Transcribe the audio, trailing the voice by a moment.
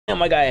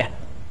my guy.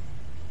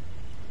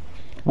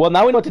 Well,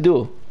 now we know what to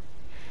do.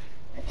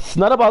 It's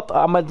not about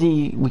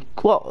Amadi.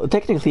 Well,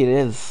 technically it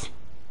is.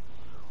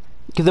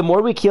 Because the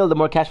more we kill, the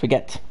more cash we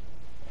get.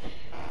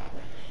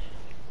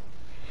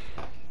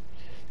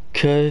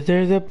 Cause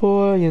there's a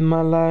boy in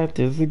my life,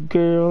 there's a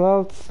girl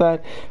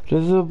outside.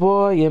 There's a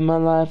boy in my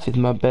life, he's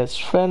my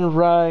best friend,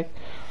 right?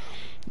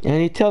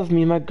 And he tells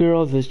me my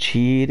girl's a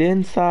cheat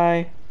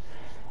inside.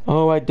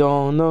 Oh, I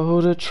don't know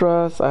who to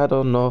trust, I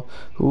don't know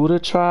who to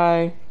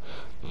try.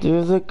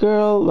 There's a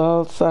girl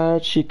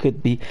outside, she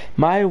could be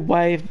my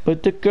wife,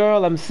 but the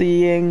girl I'm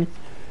seeing,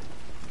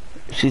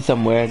 she's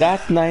somewhere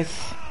that's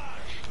nice.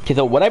 Okay,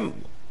 so what I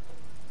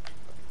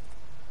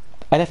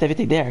left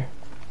everything there.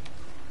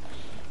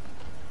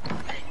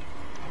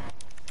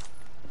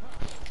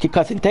 Keep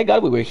cussing. Thank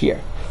God we were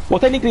here. Well,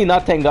 technically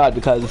not thank God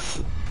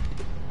because...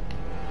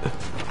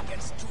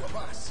 Against two of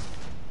us.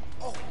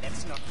 Oh,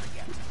 let's not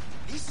forget.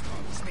 This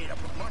squad is made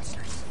up of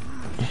monsters.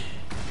 You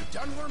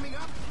done warming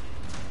up?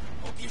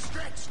 Hope you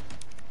stretch.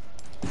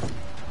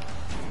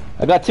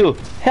 I got two.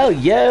 Hell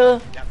yeah!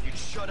 Now if you'd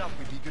shut up,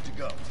 we'd be good to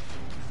go.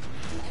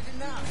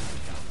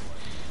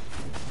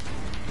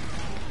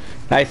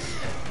 Nice.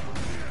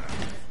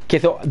 Okay,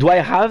 so do I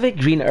have a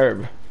green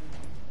herb?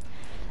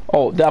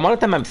 Oh, the amount of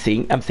time I'm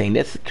saying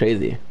this is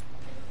crazy.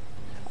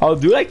 I'll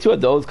do like two of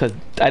those because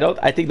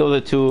I think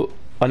those are two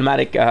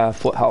automatic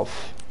full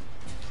health.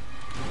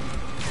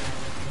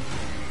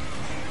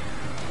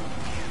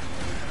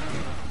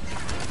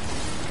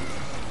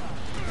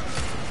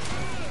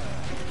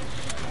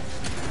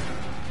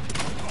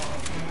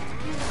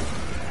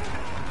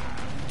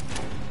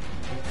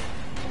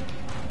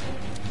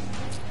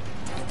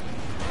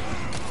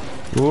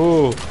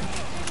 Ooh.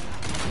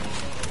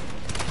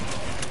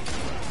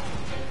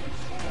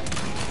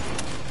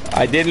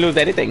 I didn't lose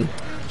anything.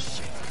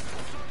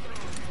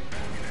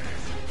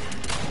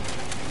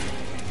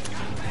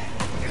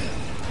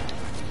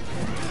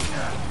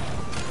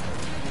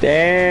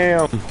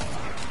 Damn.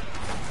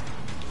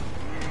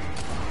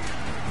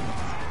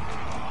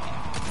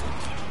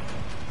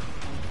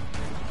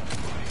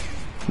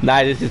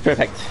 Nah, this is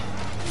perfect.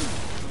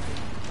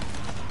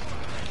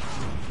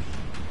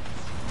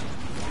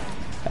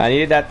 I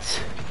needed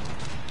that.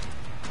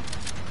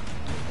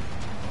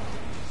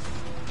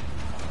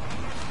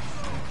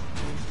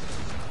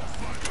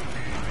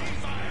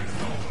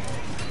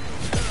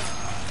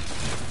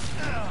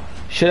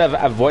 Should have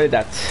avoided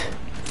that,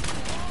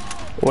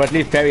 or at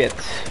least parry it.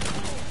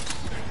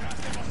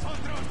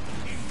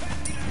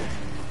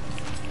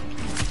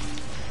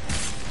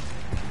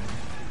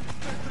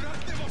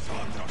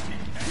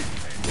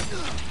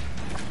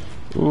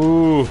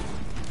 Ooh.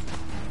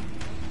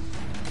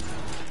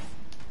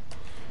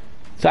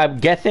 So I'm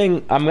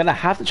guessing I'm gonna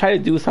have to try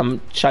to do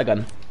some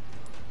shotgun.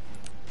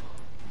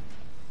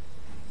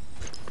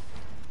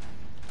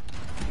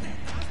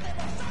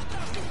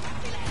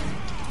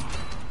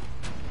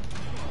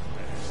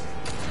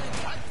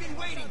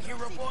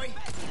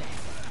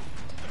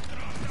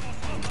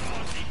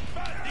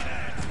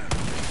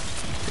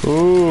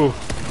 Ooh.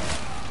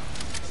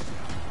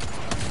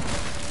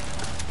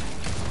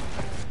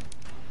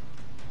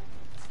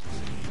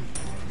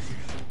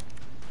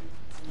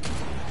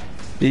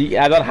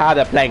 I don't have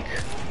the plank.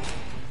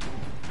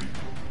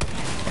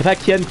 If I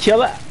can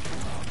kill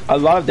a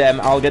lot of them,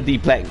 I'll get the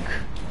plank.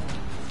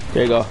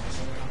 There you go.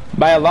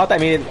 By a lot, I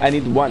mean I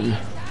need one.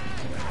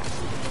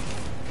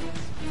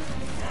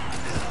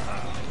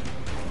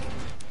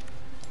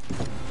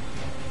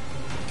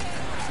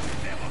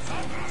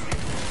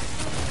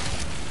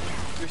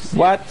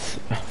 What?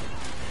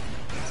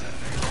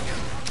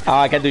 Oh,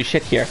 I can't do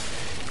shit here.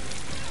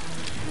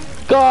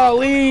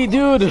 Golly,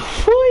 dude.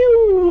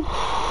 Whew.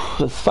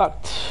 This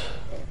sucked.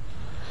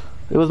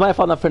 It was my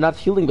fault for not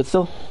healing, but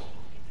still.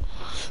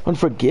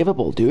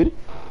 Unforgivable, dude.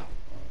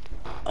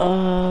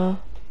 From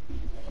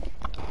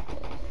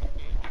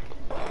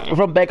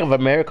Bank of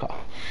America.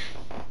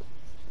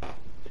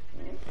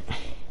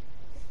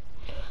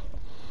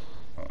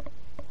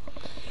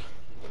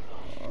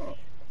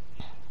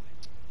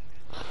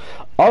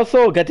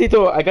 Also,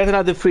 Gatito, I got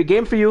another free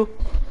game for you.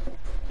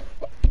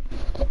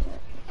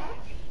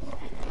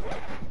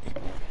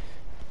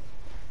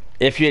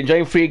 If you're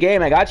enjoying free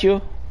game, I got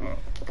you.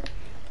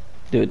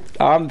 Dude,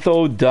 I'm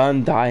so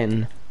done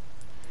dying.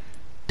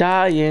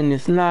 Dying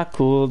is not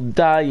cool.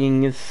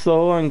 Dying is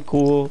so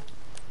uncool.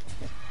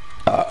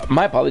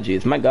 My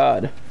apologies, my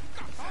god.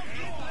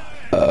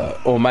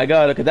 Oh my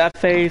god, look at that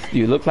face.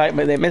 You look like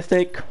my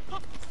mistake.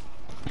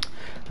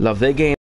 Love the game.